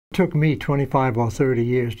It took me 25 or 30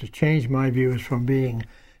 years to change my views from being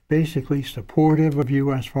basically supportive of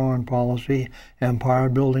U.S. foreign policy, empire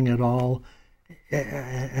building at all,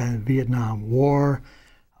 and Vietnam War,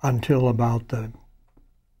 until about the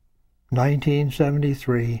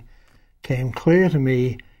 1973, came clear to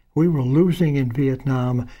me we were losing in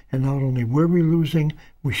Vietnam, and not only were we losing,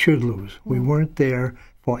 we should lose. We weren't there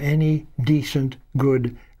for any decent,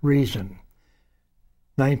 good reason.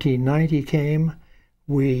 1990 came.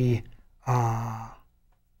 We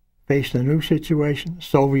faced a new situation.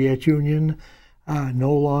 Soviet Union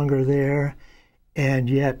no longer there, and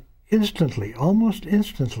yet instantly, almost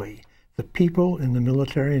instantly, the people in the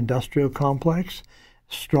military-industrial complex,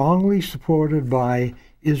 strongly supported by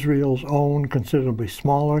Israel's own, considerably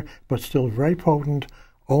smaller, but still very potent,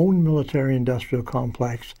 own military-industrial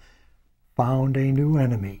complex, found a new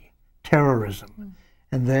enemy, terrorism.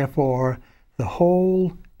 And therefore, the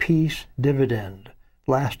whole peace dividend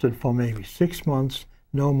lasted for maybe 6 months,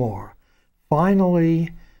 no more. Finally,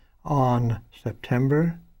 on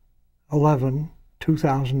September 11,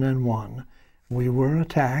 2001, we were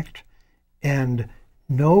attacked, and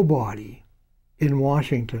nobody in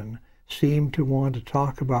Washington seemed to want to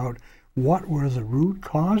talk about what were the root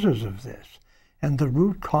causes of this. And the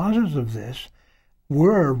root causes of this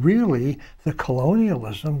were really the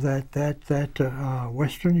colonialism that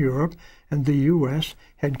Western Europe and the U.S.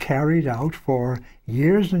 had carried out for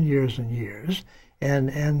years and years and years,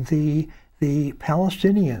 and the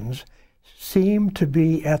Palestinians seemed to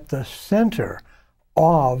be at the center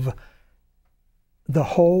of the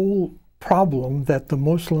whole problem that the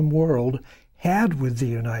Muslim world had with the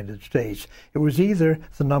United States. It was either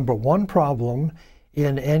the #1 problem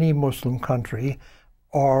in any Muslim country,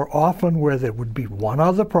 or often where there would be one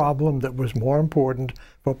other problem that was more important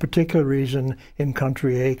for a particular reason in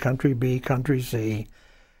country A, country B, country C.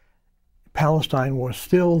 Palestine was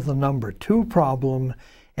still the #2 problem,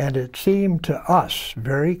 and it seemed to us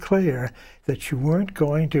very clear that you weren't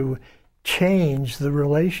going to change the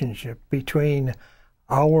relationship between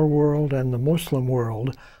our world and the Muslim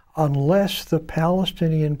world unless the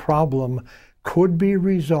Palestinian problem could be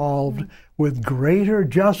resolved with greater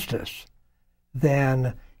justice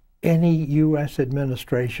than any U.S.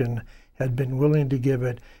 administration had been willing to give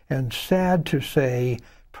it. And sad to say,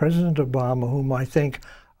 President Obama, whom I think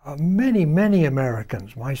many, many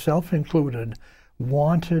Americans, myself included,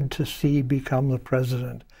 wanted to see become the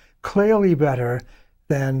president, clearly better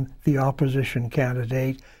than the opposition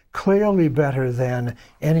candidate, clearly better than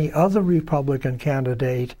any other Republican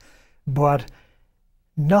candidate, but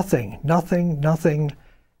nothing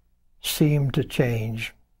seemed to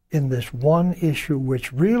change in this one issue,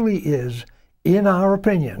 which really is, in our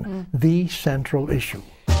opinion, the central issue.